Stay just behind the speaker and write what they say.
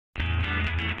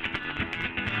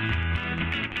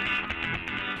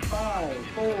5,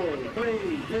 4, 3,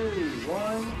 2,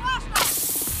 1.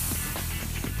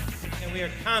 And we are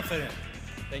confident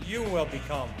that you will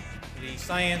become the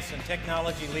science and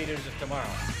technology leaders of tomorrow.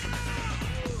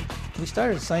 We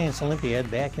started Science Olympiad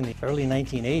back in the early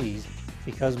 1980s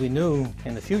because we knew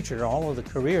in the future all of the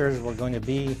careers were going to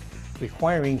be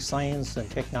requiring science and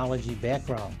technology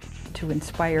background. To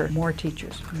inspire more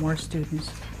teachers, more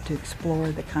students to explore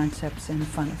the concepts and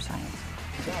fun of science.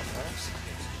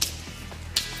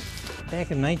 Back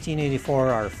in 1984,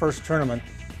 our first tournament,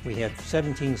 we had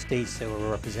 17 states that were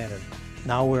represented.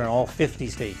 Now we're in all 50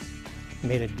 states. It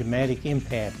made a dramatic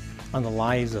impact on the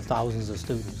lives of thousands of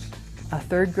students. A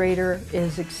third grader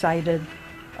is excited,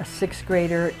 a sixth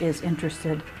grader is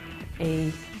interested,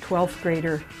 a 12th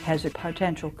grader has a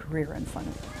potential career in front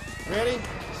of them. Ready,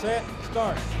 set,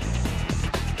 start.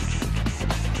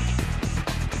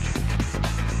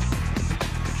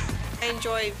 I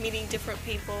enjoy meeting different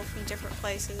people from different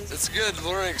places. It's a good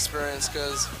learning experience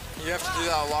because you have to do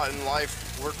that a lot in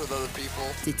life, work with other people.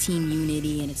 The team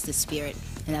unity and it's the spirit,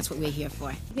 and that's what we're here for.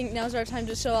 I think now's our time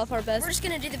to show off our best. We're just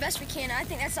going to do the best we can. I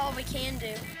think that's all we can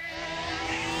do.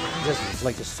 This is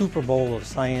like the Super Bowl of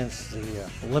science, the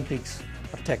Olympics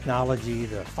of technology,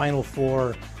 the Final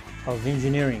Four of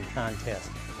engineering contest.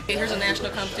 Here's a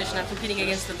national competition. I'm competing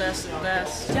against the best of the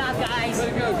best. Good job, guys. Way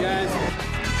to go,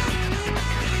 guys.